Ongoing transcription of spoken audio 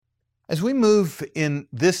As we move in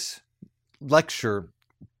this lecture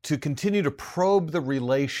to continue to probe the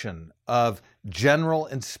relation of general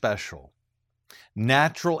and special,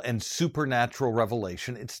 natural and supernatural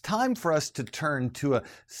revelation, it's time for us to turn to a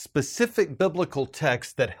specific biblical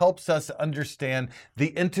text that helps us understand the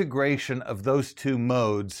integration of those two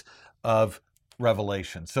modes of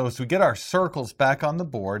revelation. So as we get our circles back on the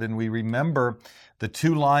board and we remember the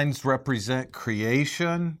two lines represent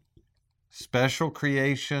creation, special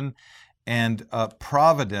creation, and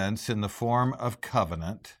providence in the form of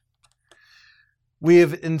covenant, we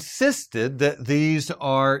have insisted that these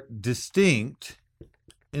are distinct,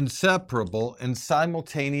 inseparable, and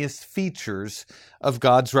simultaneous features of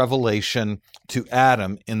God's revelation to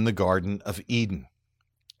Adam in the Garden of Eden.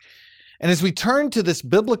 And as we turn to this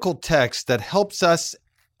biblical text that helps us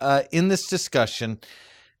in this discussion,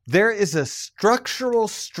 there is a structural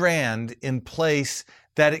strand in place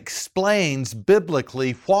that explains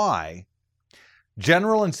biblically why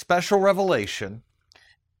general and special revelation,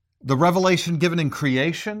 the revelation given in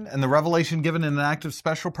creation and the revelation given in an act of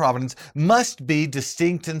special providence, must be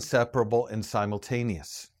distinct, inseparable, and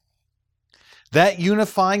simultaneous. That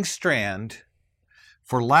unifying strand,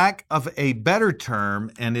 for lack of a better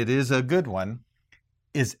term, and it is a good one,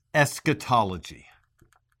 is eschatology.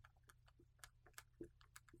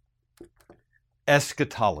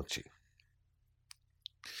 Eschatology.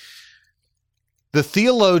 The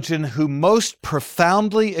theologian who most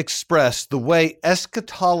profoundly expressed the way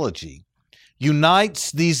eschatology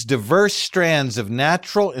unites these diverse strands of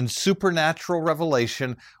natural and supernatural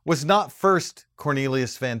revelation was not first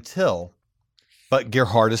Cornelius Van Til, but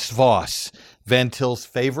Gerhardus Voss, Van Til's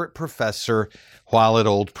favorite professor while at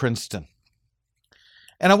Old Princeton.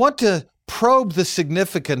 And I want to probe the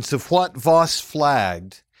significance of what Voss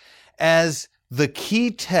flagged as the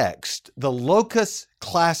key text, the locus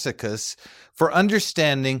classicus, for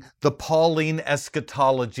understanding the Pauline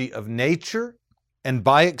eschatology of nature and,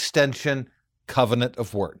 by extension, covenant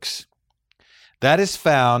of works. That is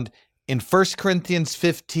found in 1 Corinthians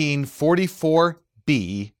 15,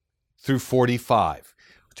 44b through 45,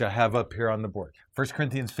 which I have up here on the board. 1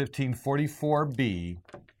 Corinthians 15, 44b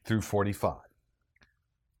through 45.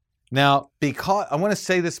 Now, because I want to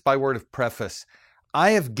say this by word of preface,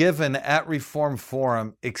 I have given at Reform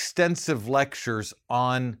Forum extensive lectures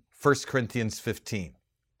on 1 Corinthians 15.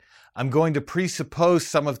 I'm going to presuppose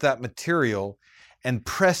some of that material and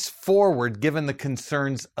press forward given the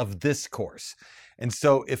concerns of this course. And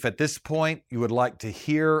so if at this point you would like to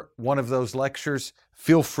hear one of those lectures,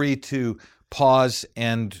 feel free to pause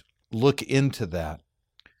and look into that.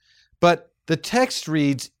 But the text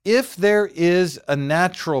reads, if there is a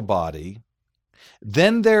natural body,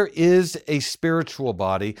 then there is a spiritual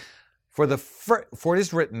body. For it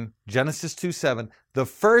is written, Genesis 2:7, the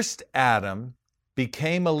first Adam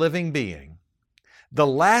became a living being, the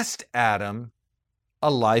last Adam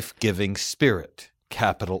a life-giving spirit,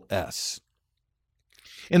 capital S.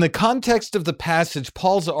 In the context of the passage,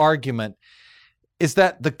 Paul's argument is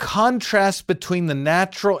that the contrast between the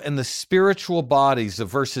natural and the spiritual bodies of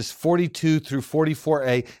verses 42 through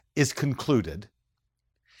 44a is concluded,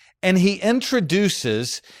 and he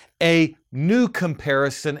introduces a new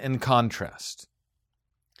comparison and contrast.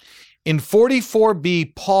 In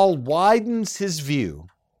 44b, Paul widens his view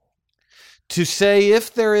to say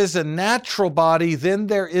if there is a natural body, then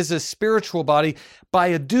there is a spiritual body by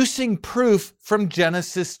adducing proof from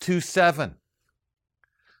Genesis 2:7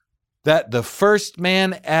 that the first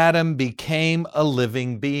man, Adam, became a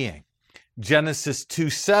living being. Genesis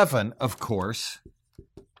 2:7, of course,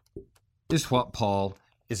 is what Paul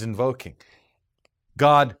is invoking.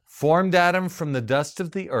 God formed Adam from the dust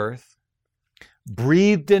of the earth,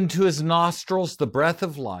 breathed into his nostrils the breath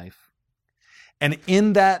of life, and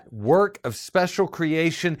in that work of special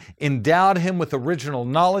creation endowed him with original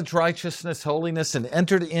knowledge, righteousness, holiness, and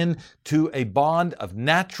entered into a bond of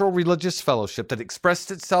natural religious fellowship that expressed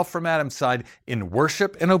itself from Adam's side in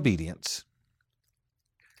worship and obedience.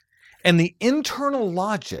 And the internal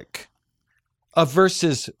logic of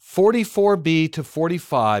verses 44b to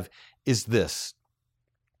 45 is this: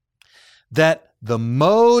 that the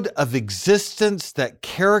mode of existence that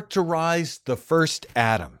characterized the first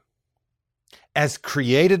Adam as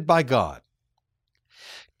created by God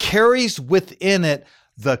carries within it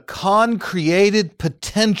the concreated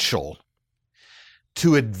potential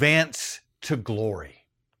to advance to glory,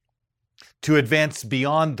 to advance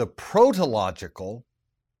beyond the protological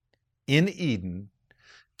in Eden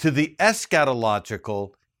to the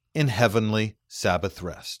eschatological in heavenly Sabbath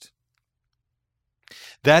rest.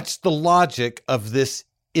 That's the logic of this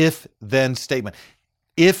if-then statement.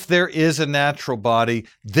 If there is a natural body,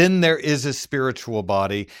 then there is a spiritual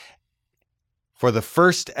body. For the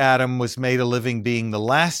first Adam was made a living being, the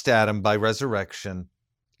last Adam by resurrection,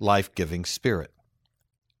 life-giving spirit.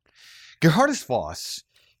 Geerhardus Vos,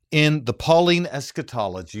 in the Pauline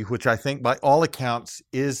Eschatology, which I think by all accounts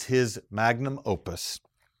is his magnum opus,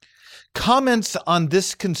 comments on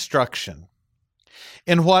this construction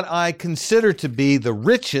in what I consider to be the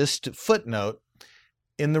richest footnote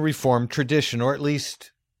in the Reformed tradition, or at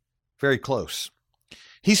least very close.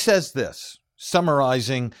 He says this,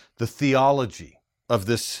 summarizing the theology of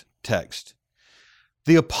this text.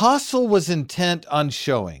 The apostle was intent on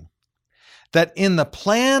showing that in the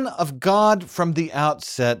plan of God from the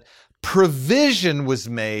outset, provision was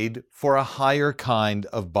made for a higher kind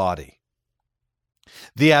of body.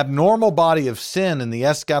 The abnormal body of sin and the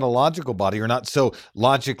eschatological body are not so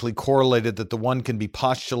logically correlated that the one can be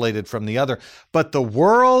postulated from the other, but the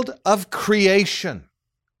world of creation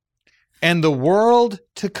and the world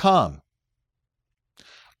to come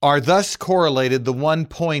are thus correlated, the one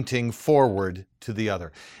pointing forward to the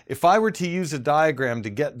other. If I were to use a diagram to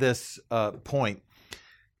get this point,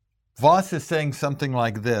 Vos is saying something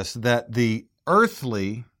like this, that the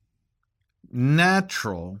earthly,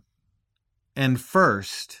 natural, and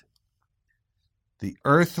first, the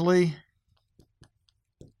earthly,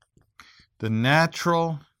 the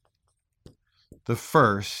natural, the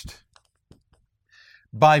first,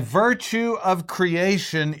 by virtue of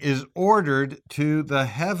creation is ordered to the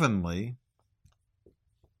heavenly,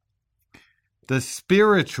 the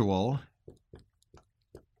spiritual,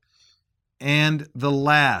 and the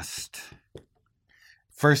last.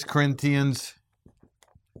 1 Corinthians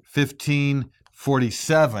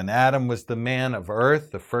 15:47. Adam was the man of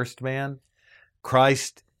earth, the first man.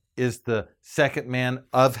 Christ is the second man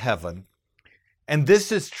of heaven. And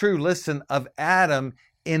this is true, listen, of Adam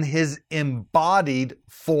in his embodied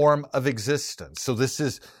form of existence. So this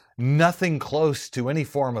is nothing close to any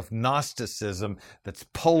form of Gnosticism that's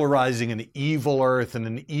polarizing an evil earth and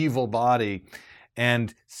an evil body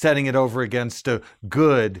and setting it over against a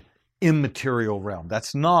good, immaterial realm.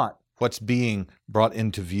 That's not what's being brought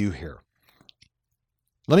into view here.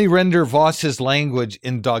 Let me render Vos's language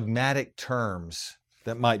in dogmatic terms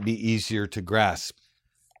that might be easier to grasp.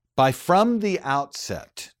 By from the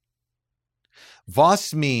outset,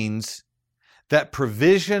 Vos means that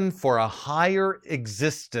provision for a higher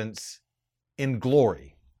existence in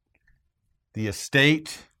glory, the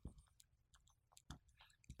estate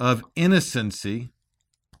of innocency,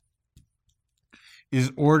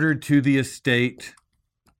 is ordered to the estate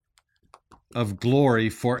of glory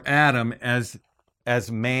for Adam as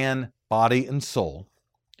man, body, and soul.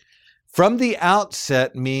 From the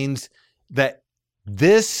outset means that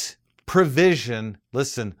this provision,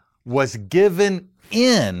 listen, was given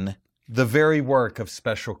in the very work of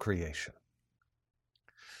special creation.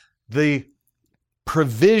 The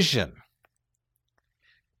provision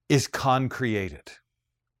is concreated.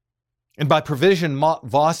 And by provision,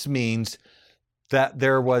 Vos means that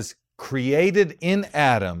there was created in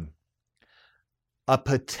Adam a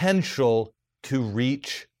potential to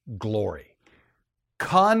reach glory.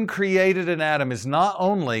 Concreated in Adam is not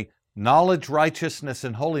only knowledge, righteousness,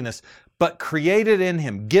 and holiness, but created in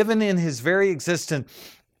him, given in his very existence,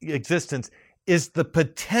 is the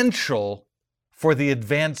potential for the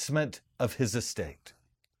advancement of his estate.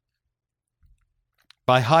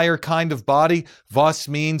 By higher kind of body, Vos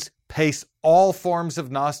means pace all forms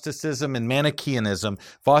of Gnosticism and Manichaeanism.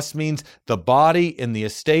 Vos means the body in the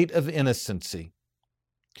estate of innocency,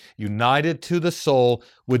 united to the soul,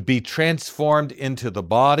 would be transformed into the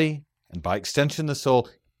body, and by extension the soul,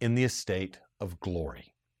 in the estate of glory.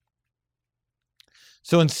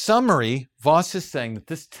 So in summary, Vos is saying that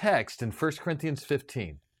this text in 1 Corinthians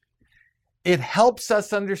 15, it helps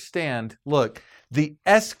us understand, look, the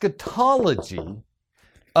eschatology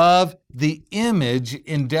of the image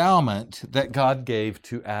endowment that God gave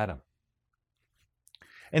to Adam.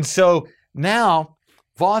 And so now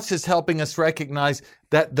Vos is helping us recognize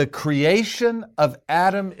that the creation of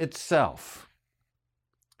Adam itself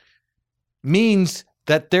means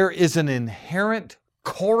that there is an inherent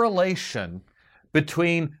correlation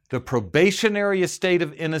between the probationary estate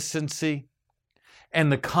of innocency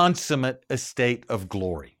and the consummate estate of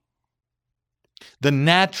glory. The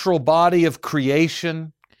natural body of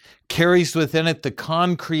creation carries within it the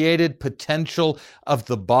concreated potential of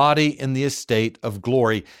the body in the estate of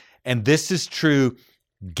glory. And this is true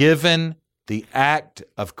given the act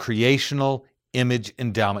of creational image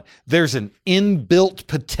endowment. There's an inbuilt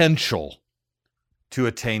potential to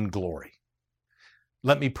attain glory.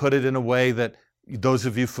 Let me put it in a way that those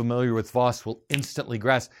of you familiar with Vos will instantly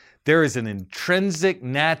grasp. There is an intrinsic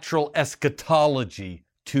natural eschatology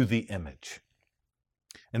to the image.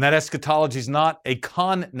 And that eschatology is not a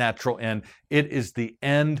con-natural end. It is the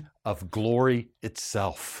end of glory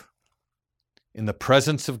itself. In the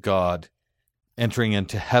presence of God, entering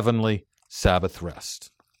into heavenly Sabbath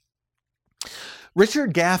rest.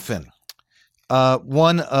 Richard Gaffin,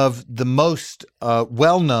 one of the most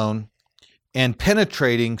well-known and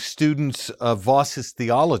penetrating students of Voss's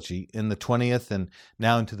theology in the 20th and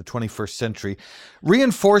now into the 21st century,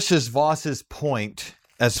 reinforces Voss's point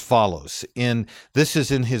as follows. This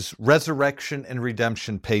is in his Resurrection and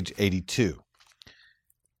Redemption, page 82.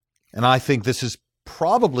 And I think this is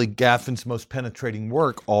probably Gaffin's most penetrating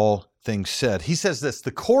work, all things said. He says this: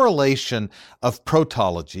 the correlation of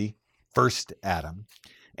protology, first Adam,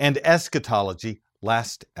 and eschatology,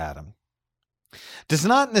 last Adam, does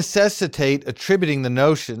not necessitate attributing the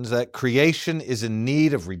notions that creation is in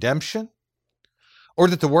need of redemption, or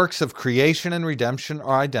that the works of creation and redemption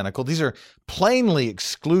are identical. These are plainly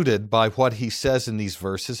excluded by what he says in these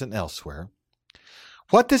verses and elsewhere.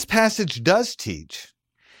 What this passage does teach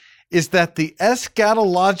is that the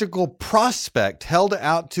eschatological prospect held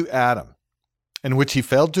out to Adam, and which he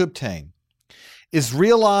failed to obtain, is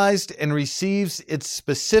realized and receives its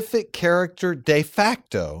specific character de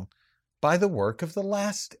facto by the work of the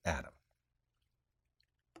last Adam.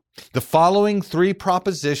 The following three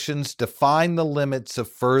propositions define the limits of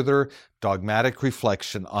further dogmatic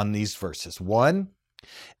reflection on these verses. 1,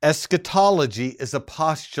 eschatology is a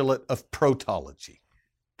postulate of protology.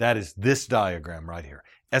 That is this diagram right here.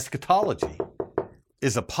 Eschatology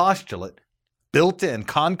is a postulate built in,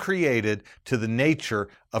 concreated to the nature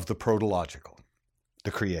of the protological,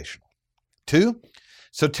 the creational. 2,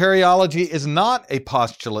 soteriology is not a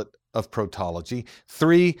postulate of protology.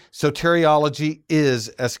 3, soteriology is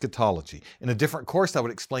eschatology. In a different course, I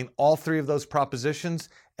would explain all three of those propositions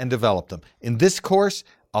and develop them. In this course,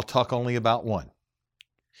 I'll talk only about one.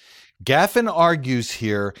 Gaffin argues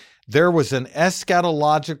here there was an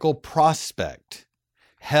eschatological prospect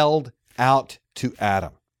held out to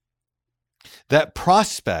Adam. That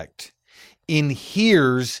prospect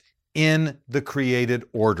inheres in the created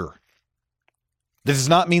order. This does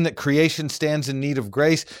not mean that creation stands in need of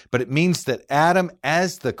grace, but it means that Adam,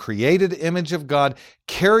 as the created image of God,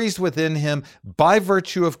 carries within him, by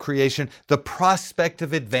virtue of creation, the prospect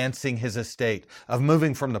of advancing his estate, of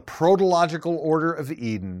moving from the protological order of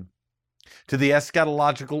Eden to the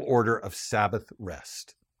eschatological order of Sabbath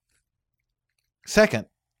rest. Second,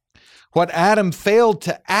 what Adam failed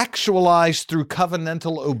to actualize through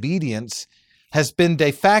covenantal obedience has been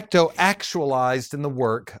de facto actualized in the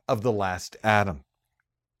work of the last Adam.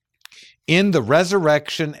 In the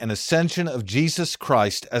resurrection and ascension of Jesus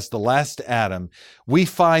Christ as the last Adam, we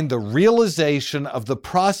find the realization of the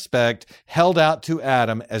prospect held out to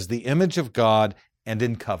Adam as the image of God and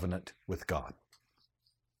in covenant with God.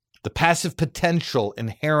 The passive potential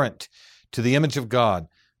inherent to the image of God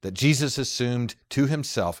that Jesus assumed to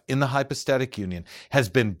himself in the hypostatic union has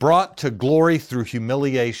been brought to glory through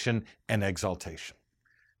humiliation and exaltation.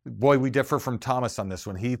 Boy, we differ from Thomas on this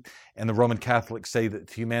one. He and the Roman Catholics say that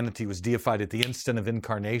humanity was deified at the instant of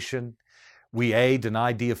incarnation. We,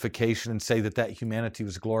 deny deification and say that humanity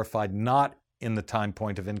was glorified not in the time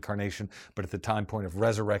point of incarnation, but at the time point of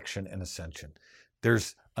resurrection and ascension.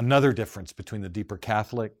 There's another difference between the deeper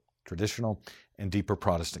Catholic, traditional, and deeper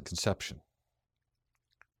Protestant conception.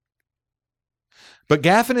 But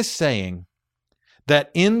Gaffin is saying that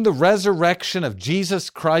in the resurrection of Jesus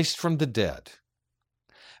Christ from the dead,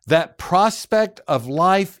 that prospect of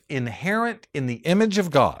life inherent in the image of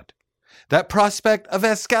God, that prospect of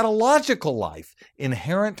eschatological life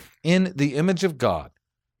inherent in the image of God,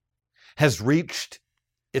 has reached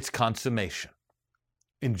its consummation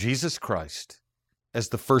in Jesus Christ as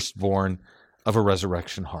the firstborn of a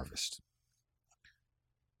resurrection harvest.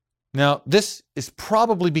 Now, this is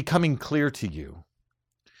probably becoming clear to you,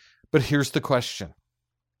 but here's the question.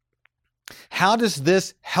 How does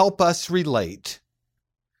this help us relate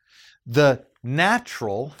the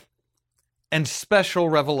natural and special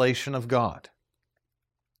revelation of God?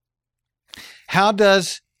 How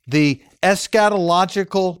does the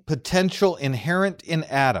eschatological potential inherent in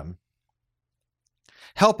Adam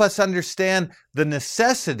help us understand the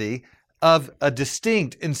necessity of a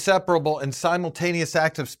distinct, inseparable, and simultaneous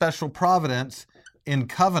act of special providence in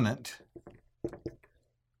covenant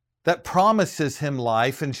that promises him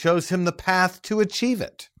life and shows him the path to achieve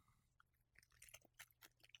it?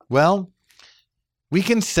 Well, we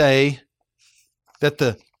can say that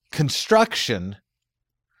the construction,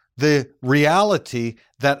 the reality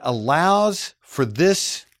that allows for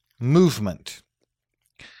this movement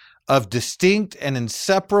of distinct and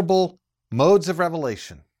inseparable modes of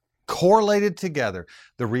revelation, correlated together,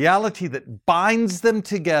 the reality that binds them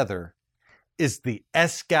together, is the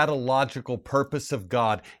eschatological purpose of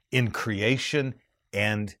God in creation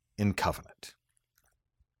and in covenant.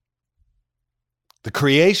 The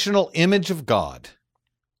creational image of God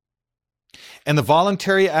and the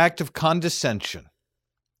voluntary act of condescension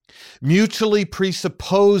mutually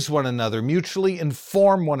presuppose one another, mutually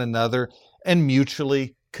inform one another, and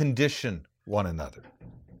mutually condition one another.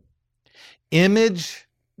 Image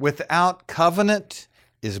without covenant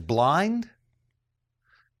is blind.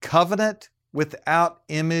 Covenant without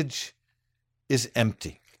image is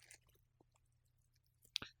empty.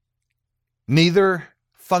 Neither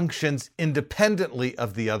functions independently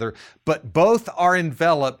of the other, but both are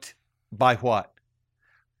enveloped by what?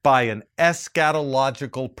 By an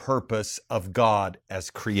eschatological purpose of God as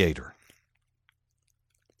creator.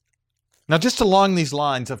 Now, just along these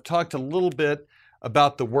lines, I've talked a little bit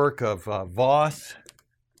about the work of Voss,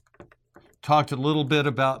 talked a little bit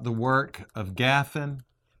about the work of Gaffin.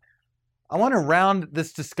 I want to round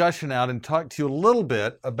this discussion out and talk to you a little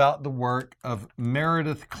bit about the work of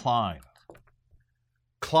Meredith Kline.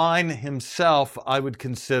 Kline himself, I would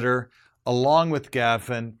consider, along with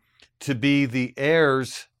Gaffin, to be the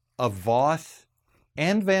heirs of Voss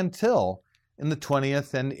and Van Til in the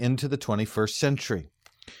 20th and into the 21st century.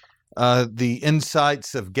 The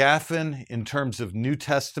insights of Gaffin in terms of New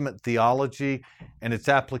Testament theology and its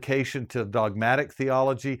application to dogmatic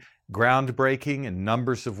theology, groundbreaking in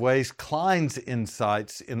numbers of ways. Kline's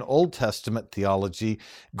insights in Old Testament theology,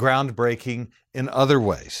 groundbreaking in other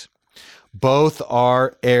ways. Both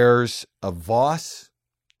are heirs of Voss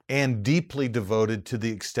and deeply devoted to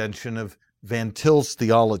the extension of Van Til's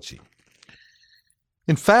theology.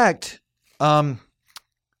 In fact,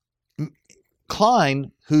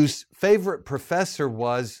 Kline, whose favorite professor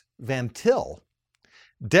was Van Til,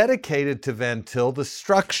 dedicated to Van Til the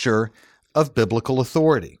structure of biblical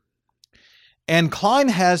authority. And Kline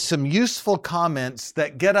has some useful comments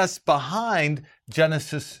that get us behind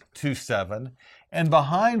Genesis 2:7 and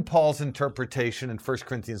behind Paul's interpretation in 1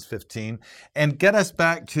 Corinthians 15 and get us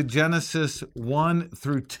back to Genesis 1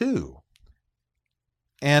 through 2.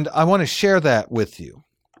 And I want to share that with you.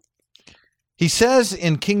 He says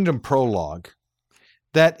in Kingdom Prologue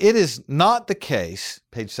that it is not the case,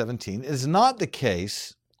 page 17, it is not the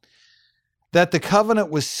case that the covenant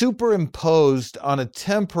was superimposed on a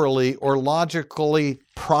temporally or logically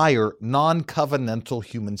prior non-covenantal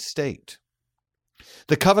human state.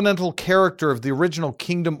 The covenantal character of the original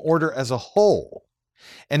kingdom order as a whole,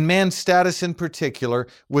 and man's status in particular,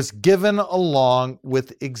 was given along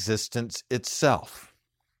with existence itself.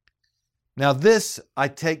 Now this I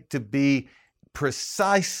take to be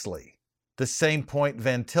precisely the same point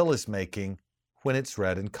Van Til is making when it's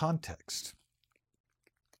read in context.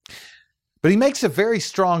 But he makes a very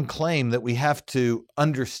strong claim that we have to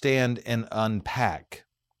understand and unpack.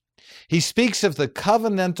 He speaks of the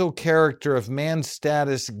covenantal character of man's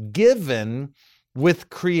status given with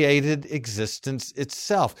created existence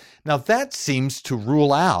itself. Now that seems to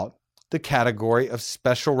rule out the category of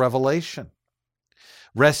special revelation,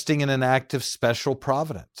 resting in an act of special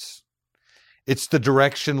providence. It's the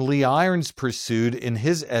direction Lee Irons pursued in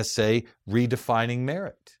his essay, Redefining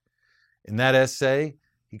Merit. In that essay,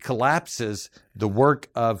 he collapses the work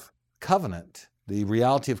of covenant, the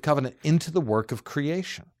reality of covenant, into the work of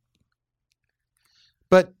creation.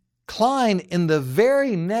 But Kline, in the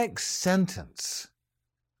very next sentence,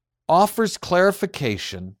 offers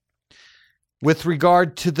clarification with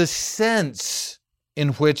regard to the sense in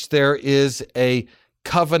which there is a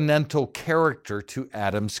covenantal character to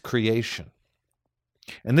Adam's creation.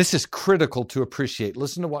 And this is critical to appreciate.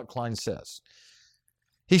 Listen to what Kline says.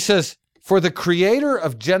 He says, "For the creator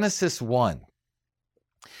of Genesis 1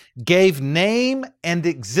 gave name and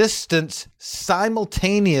existence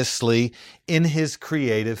simultaneously in his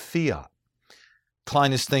creative fiat."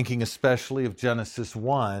 Kline is thinking especially of Genesis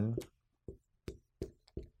 1,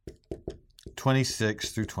 26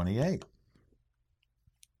 through 28.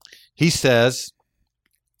 He says,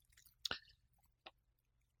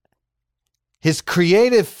 his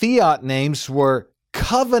creative fiat names were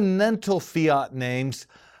covenantal fiat names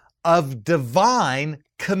of divine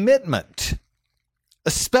commitment,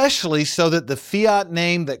 especially so that the fiat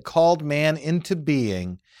name that called man into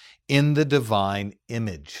being in the divine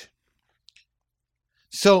image.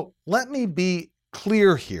 So let me be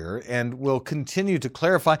clear here, and we'll continue to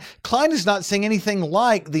clarify. Kline is not saying anything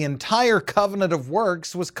like the entire covenant of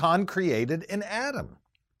works was concreated in Adam.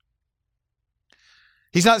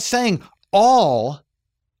 He's not saying all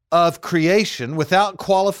of creation, without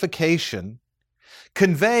qualification,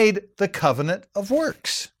 conveyed the covenant of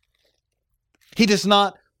works. He does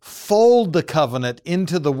not fold the covenant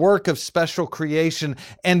into the work of special creation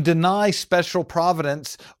and deny special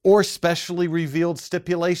providence or specially revealed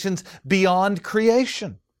stipulations beyond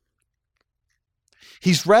creation.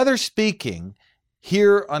 He's rather speaking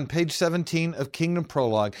here on page 17 of Kingdom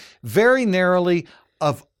Prologue very narrowly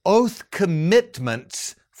of oath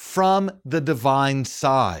commitments from the divine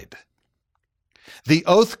side. The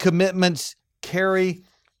oath commitments carry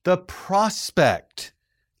the prospect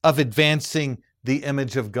of advancing the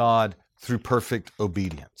image of God through perfect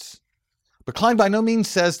obedience. But Kline by no means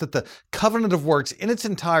says that the covenant of works in its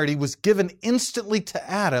entirety was given instantly to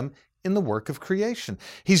Adam in the work of creation.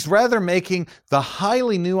 He's rather making the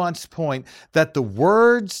highly nuanced point that the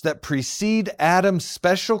words that precede Adam's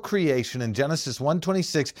special creation in Genesis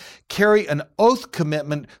 1:26 carry an oath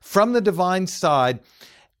commitment from the divine side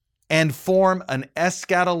and form an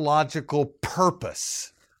eschatological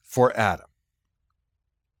purpose for Adam.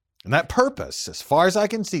 And that purpose, as far as I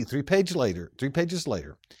can see, 3 pages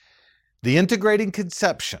later, the integrating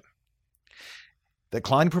conception that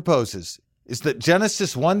Kline proposes is that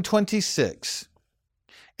Genesis 1:26,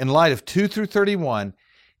 in light of 2 through 31,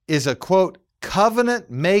 is a, quote,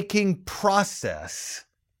 covenant-making process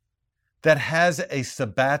that has a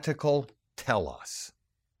sabbatical telos.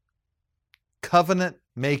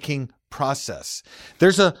 Covenant-making process.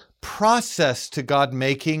 There's a process to God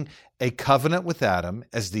making a covenant with Adam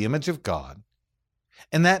as the image of God,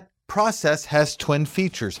 and that process has twin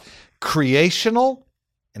features: creational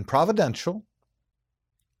and providential,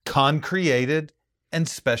 concreated and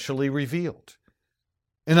specially revealed.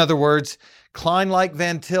 In other words, Kline, like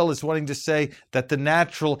Van Til, is wanting to say that the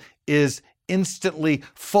natural is instantly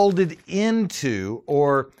folded into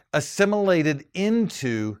or assimilated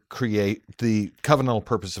into the covenantal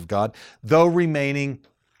purpose of God, though remaining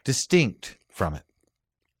distinct from it.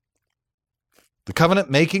 The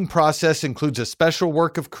covenant-making process includes a special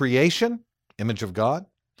work of creation, image of God,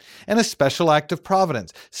 and a special act of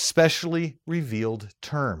providence, specially revealed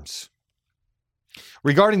terms.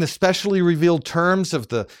 Regarding the specially revealed terms of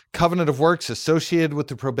the covenant of works associated with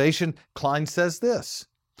the probation, Kline says this: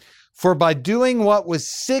 for by doing what was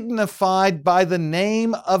signified by the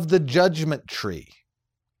name of the judgment tree.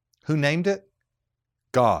 Who named it?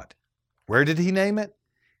 God. Where did he name it?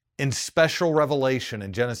 In special revelation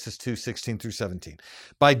in Genesis 2:16 through 17.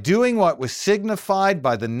 By doing what was signified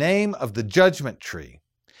by the name of the judgment tree,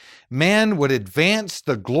 man would advance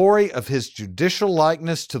the glory of his judicial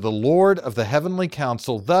likeness to the Lord of the heavenly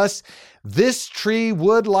council. Thus, this tree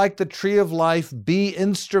would, like the tree of life, be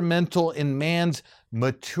instrumental in man's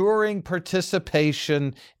maturing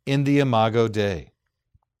participation in the Imago Dei.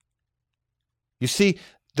 You see,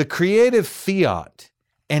 the creative fiat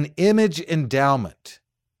and image endowment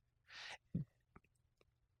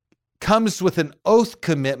comes with an oath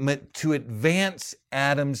commitment to advance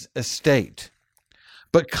Adam's estate.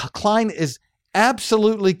 But Kline is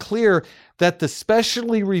absolutely clear that the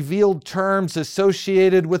specially revealed terms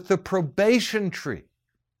associated with the probation tree,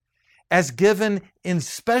 as given in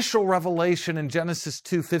special revelation in Genesis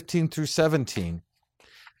 2:15 through 17,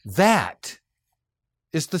 that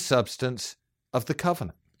is the substance of the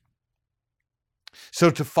covenant. So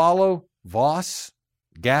to follow Voss,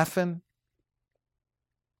 Gaffin,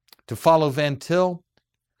 to follow Van Til,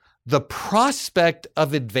 the prospect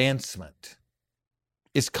of advancement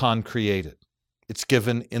is concreated. It's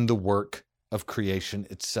given in the work of creation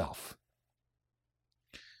itself.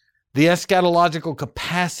 The eschatological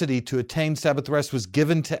capacity to attain Sabbath rest was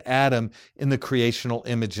given to Adam in the creational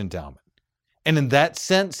image endowment. And in that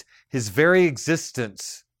sense, his very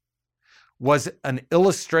existence was an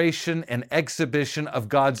illustration and exhibition of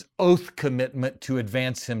God's oath commitment to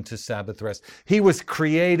advance him to Sabbath rest. He was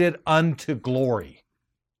created unto glory,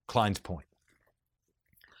 Kline's point.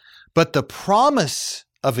 But the promise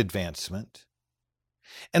of advancement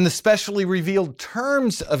and the specially revealed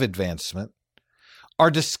terms of advancement are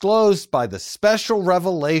disclosed by the special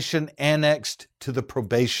revelation annexed to the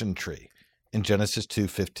probation tree in Genesis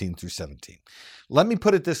 2:15 through 17. Let me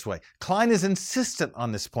put it this way. Kline is insistent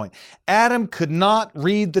on this point. Adam could not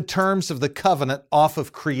read the terms of the covenant off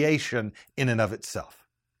of creation in and of itself.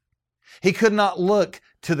 He could not look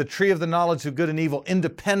to the tree of the knowledge of good and evil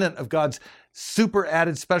independent of God's super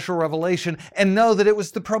added special revelation and know that it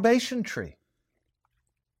was the probation tree.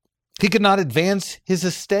 He could not advance his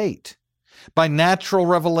estate by natural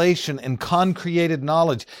revelation and concreated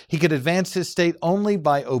knowledge. He could advance his state only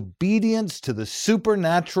by obedience to the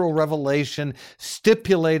supernatural revelation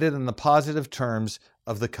stipulated in the positive terms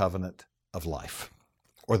of the covenant of life,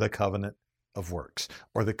 or the covenant of works,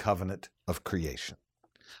 or the covenant of creation.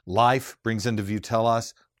 Life brings into view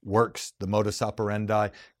telos, works the modus operandi,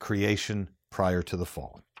 creation prior to the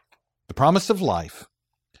fall. the promise of life,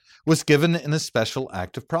 was given in a special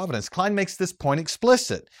act of providence. Kline makes this point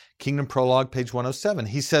explicit. Kingdom Prologue, page 107.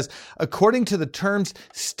 He says, according to the terms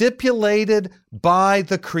stipulated by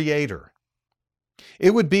the Creator, it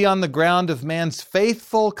would be on the ground of man's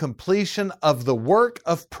faithful completion of the work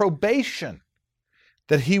of probation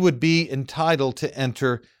that he would be entitled to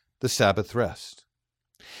enter the Sabbath rest.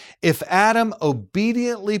 If Adam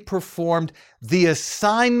obediently performed the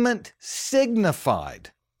assignment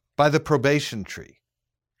signified by the probation tree,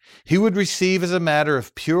 he would receive as a matter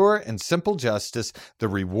of pure and simple justice the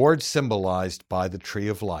reward symbolized by the tree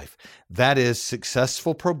of life. That is,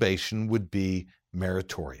 successful probation would be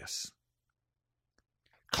meritorious.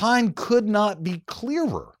 Kline could not be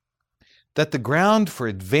clearer that the ground for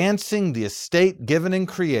advancing the estate given in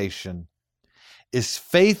creation is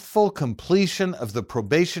faithful completion of the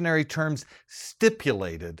probationary terms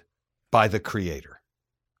stipulated by the Creator,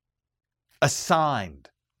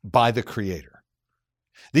 assigned by the Creator.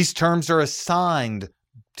 These terms are assigned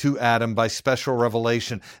to Adam by special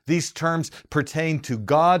revelation. These terms pertain to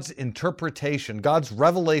God's interpretation, God's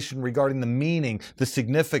revelation regarding the meaning, the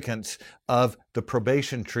significance of the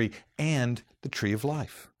probation tree and the tree of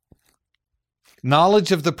life.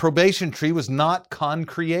 Knowledge of the probation tree was not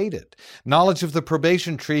concreated. Knowledge of the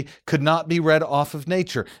probation tree could not be read off of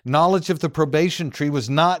nature. Knowledge of the probation tree was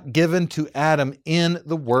not given to Adam in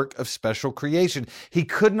the work of special creation. He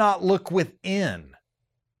could not look within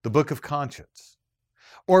the book of conscience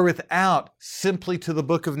or without simply to the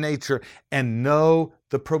book of nature and know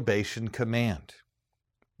the probation command.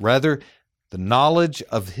 Rather, the knowledge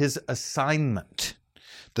of his assignment,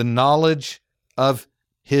 the knowledge of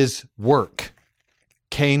his work,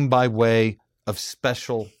 came by way of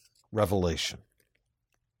special revelation.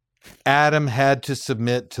 Adam had to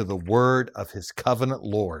submit to the word of his covenant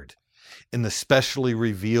Lord in the specially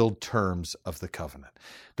revealed terms of the covenant.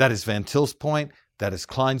 That is Van Til's point. That is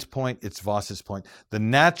Kline's point. It's Voss's point. The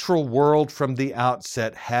natural world from the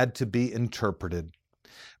outset had to be interpreted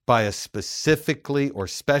by a specifically or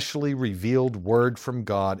specially revealed word from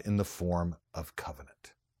God in the form of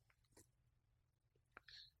covenant.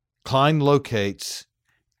 Kline locates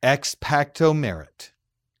ex pacto merit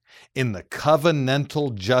in the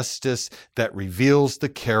covenantal justice that reveals the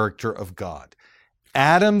character of God.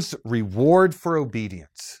 Adam's reward for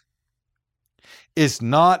obedience is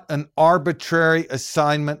not an arbitrary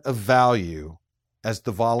assignment of value, as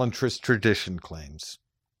the voluntarist tradition claims.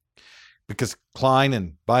 Because Kline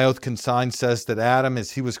and By Oath Consigned says that Adam,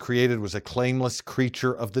 as he was created, was a claimless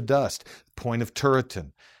creature of the dust. Point of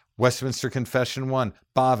Turretin, Westminster Confession 1,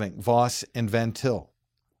 Bavinck, Voss, and Van Til.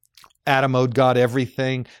 Adam owed God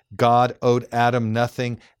everything. God owed Adam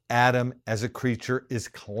nothing. Adam, as a creature, is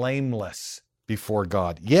claimless before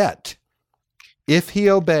God. Yet, if he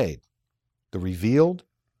obeyed the revealed,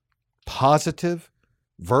 positive,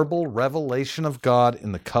 verbal revelation of God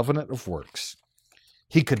in the covenant of works,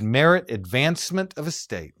 he could merit advancement of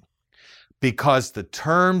estate because the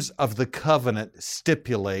terms of the covenant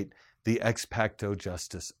stipulate the ex pacto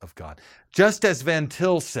justice of God. Just as Van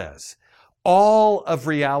Til says, all of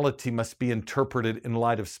reality must be interpreted in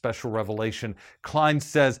light of special revelation, Kline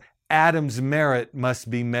says Adam's merit must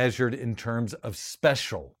be measured in terms of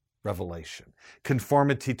special revelation,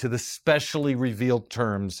 conformity to the specially revealed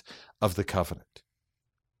terms of the covenant.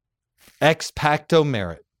 Ex pacto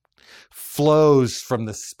merit flows from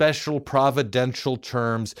the special providential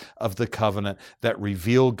terms of the covenant that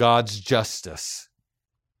reveal God's justice,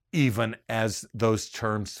 even as those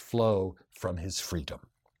terms flow from his freedom.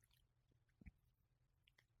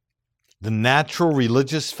 The natural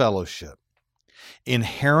religious fellowship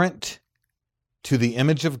inherent to the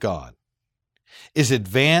image of God is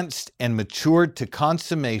advanced and matured to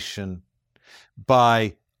consummation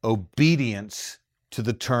by obedience to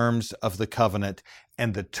the terms of the covenant,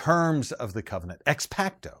 and the terms of the covenant, ex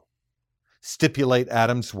pacto, stipulate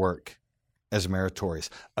Adam's work as meritorious,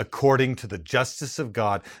 according to the justice of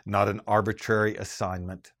God, not an arbitrary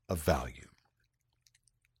assignment of value.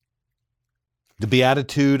 The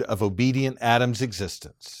beatitude of obedient Adam's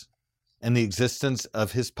existence and the existence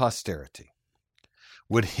of his posterity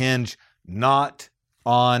would hinge not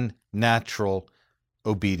on natural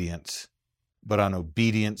obedience, but on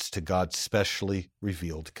obedience to God's specially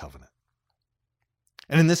revealed covenant.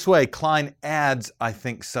 And in this way, Kline adds, I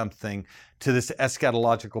think, something to this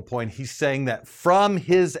eschatological point. He's saying that from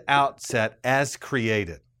his outset as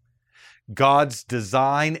created, God's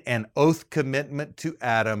design and oath commitment to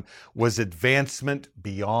Adam was advancement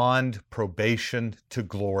beyond probation to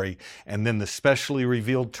glory. And then the specially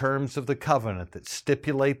revealed terms of the covenant that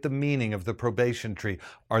stipulate the meaning of the probation tree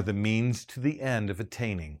are the means to the end of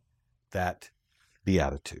attaining that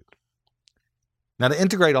beatitude. Now, to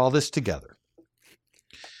integrate all this together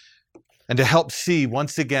and to help see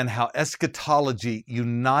once again how eschatology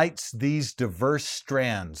unites these diverse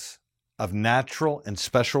strands of natural and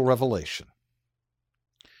special revelation,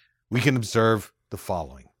 we can observe the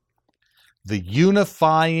following. The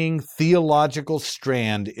unifying theological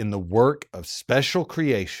strand in the work of special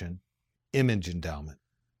creation, image endowment,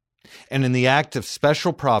 and in the act of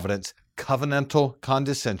special providence, covenantal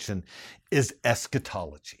condescension, is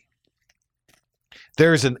eschatology.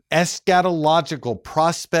 There is an eschatological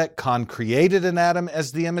prospect concreated in Adam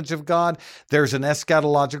as the image of God. There's an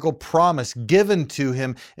eschatological promise given to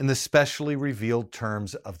him in the specially revealed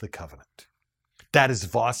terms of the covenant. That is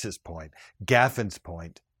Voss's point, Gaffin's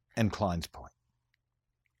point, and Kline's point.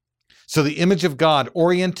 So the image of God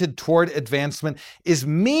oriented toward advancement is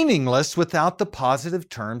meaningless without the positive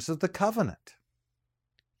terms of the covenant.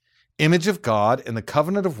 Image of God and the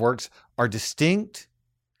covenant of works are distinct,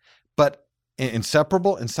 but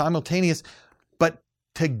inseparable and simultaneous, but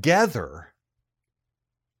together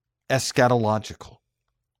eschatological.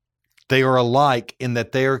 They are alike in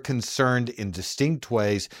that they are concerned in distinct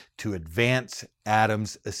ways to advance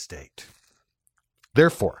Adam's estate.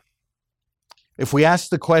 Therefore, if we ask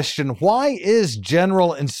the question, why is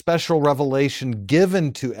general and special revelation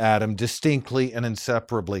given to Adam distinctly and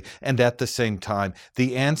inseparably and at the same time?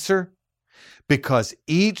 The answer, because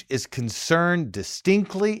each is concerned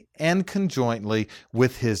distinctly and conjointly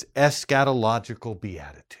with his eschatological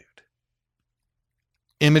beatitude.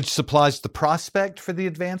 Image supplies the prospect for the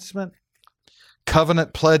advancement.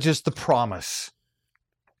 Covenant pledges the promise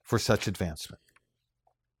for such advancement.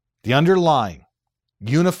 The underlying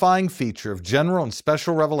unifying feature of general and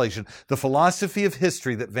special revelation, the philosophy of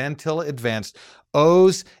history that Van Til advanced,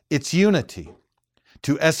 owes its unity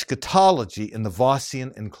to eschatology in the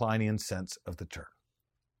Vossian and Kleinean sense of the term.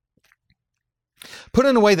 Put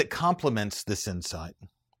in a way that complements this insight,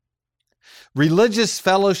 religious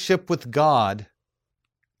fellowship with God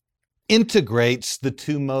integrates the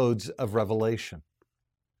two modes of revelation.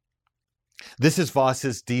 This is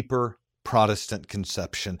Voss's deeper Protestant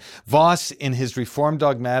conception. Voss, in his Reformed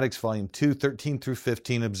Dogmatics, Volume 2, 13 through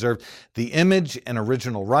 15, observed the image and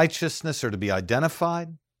original righteousness are to be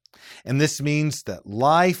identified, and this means that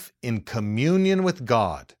life in communion with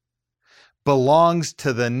God belongs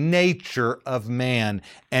to the nature of man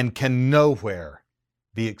and can nowhere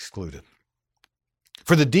be excluded.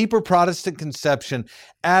 For the deeper Protestant conception,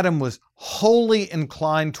 Adam was wholly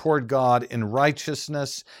inclined toward God in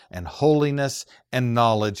righteousness and holiness and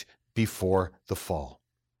knowledge before the fall.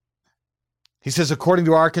 He says, according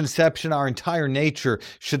to our conception, our entire nature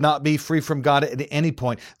should not be free from God at any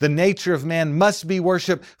point. The nature of man must be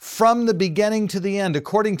worshiped from the beginning to the end.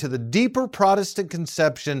 According to the deeper Protestant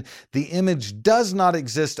conception, the image does not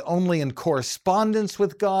exist only in correspondence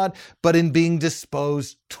with God, but in being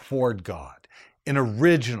disposed toward God, in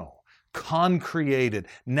original, concreated,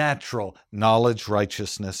 natural knowledge,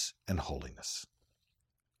 righteousness, and holiness.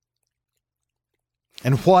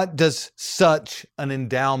 And what does such an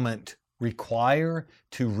endowment require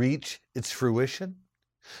to reach its fruition?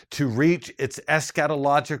 To reach its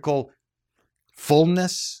eschatological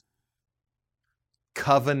fullness?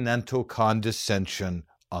 Covenantal condescension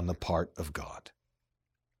on the part of God.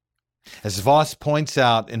 As Voss points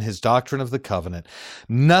out in his Doctrine of the Covenant,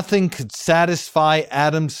 nothing could satisfy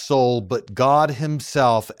Adam's soul but God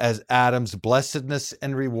himself as Adam's blessedness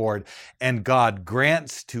and reward, and God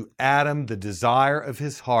grants to Adam the desire of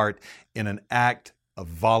his heart in an act of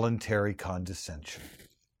voluntary condescension.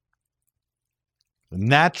 The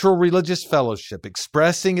natural religious fellowship,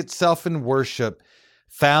 expressing itself in worship,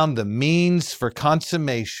 found the means for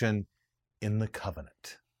consummation in the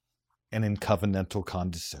covenant and in covenantal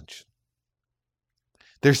condescension.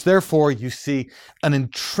 There's therefore, you see, an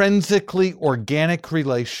intrinsically organic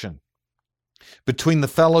relation between the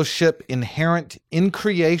fellowship inherent in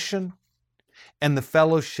creation and the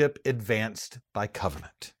fellowship advanced by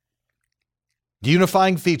covenant. The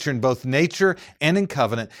unifying feature in both nature and in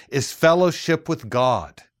covenant is fellowship with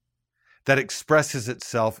God that expresses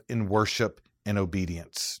itself in worship and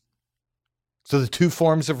obedience. So the two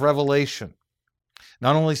forms of revelation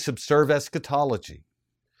not only subserve eschatology,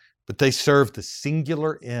 but they serve the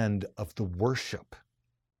singular end of the worship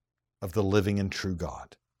of the living and true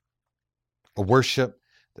God. A worship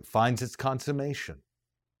that finds its consummation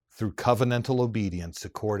through covenantal obedience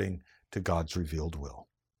according to God's revealed will.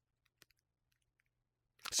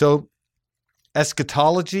 So,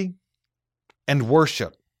 eschatology and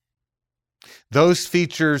worship, those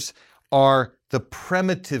features are the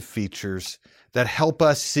primitive features that help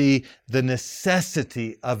us see the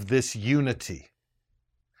necessity of this unity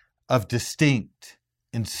of distinct,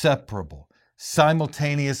 inseparable,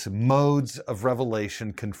 simultaneous modes of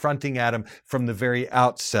revelation confronting Adam from the very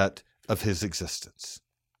outset of his existence.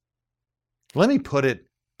 Let me put it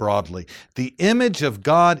broadly. The image of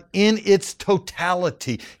God in its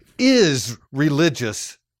totality is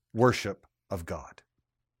religious worship of God.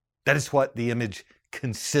 That is what the image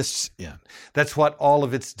consists in. That's what all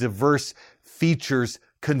of its diverse features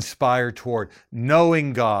conspire toward.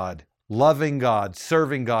 Knowing God, loving God,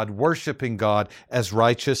 serving God, worshiping God as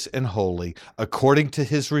righteous and holy, according to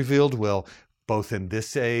his revealed will, both in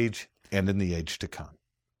this age and in the age to come.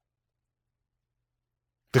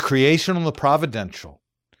 The creational and the providential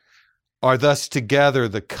are thus together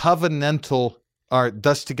the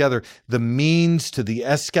means to the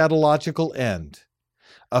eschatological end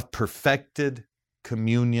of perfected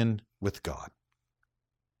communion with God.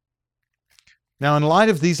 Now, in light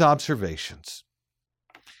of these observations,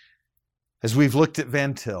 as we've looked at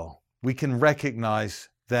Van Til, we can recognize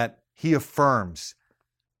that he affirms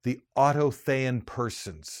the autothean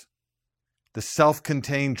persons, the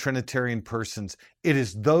self-contained Trinitarian persons. It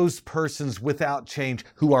is those persons without change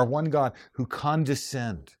who are one God, who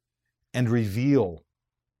condescend and reveal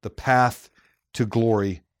the path to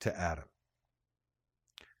glory to Adam.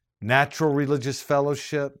 Natural religious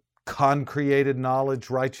fellowship, concreated knowledge,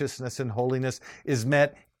 righteousness, and holiness is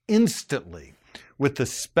met instantly with the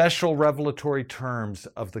special revelatory terms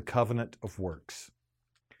of the covenant of works.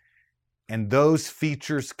 And those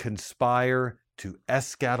features conspire to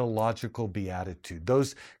eschatological beatitude.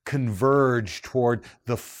 Those converge toward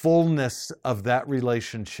the fullness of that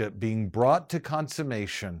relationship being brought to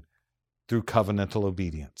consummation through covenantal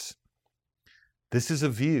obedience. This is a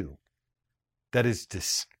view that is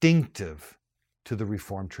distinctive to the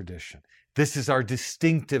Reformed tradition. This is our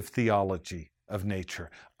distinctive theology of nature,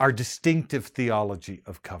 our distinctive theology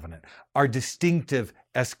of covenant, our distinctive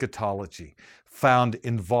eschatology found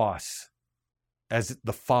in Voss as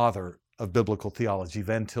the father of biblical theology,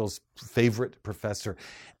 Van Til's favorite professor.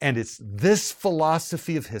 And it's this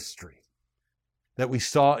philosophy of history that we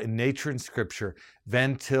saw in nature and scripture,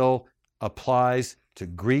 Van Til applies to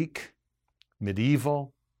Greek,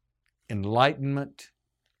 medieval, Enlightenment,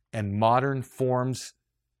 and modern forms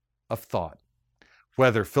of thought,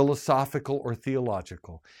 whether philosophical or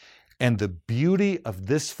theological. And the beauty of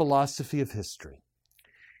this philosophy of history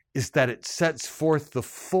is that it sets forth the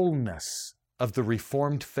fullness of the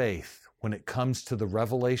Reformed faith when it comes to the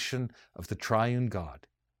revelation of the triune God.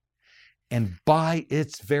 And by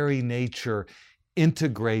its very nature,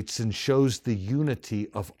 integrates and shows the unity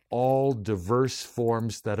of all diverse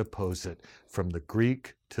forms that oppose it, from the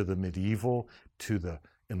Greek to the medieval, to the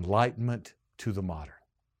Enlightenment, to the modern.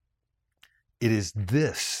 It is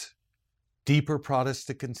this deeper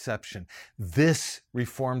Protestant conception, this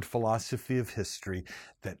Reformed philosophy of history,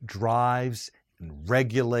 that drives and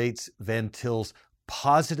regulates Van Til's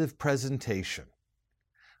positive presentation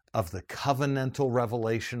of the covenantal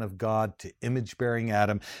revelation of God to image-bearing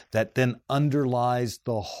Adam, that then underlies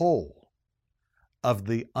the whole of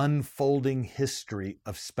the unfolding history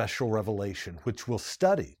of special revelation, which we'll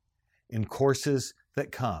study in courses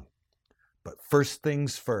that come. But first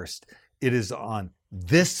things first, it is on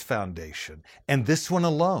this foundation, and this one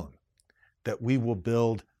alone, that we will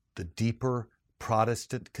build the deeper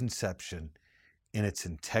Protestant conception in its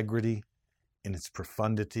integrity, in its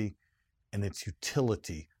profundity, and its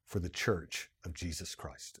utility for the Church of Jesus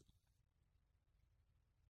Christ.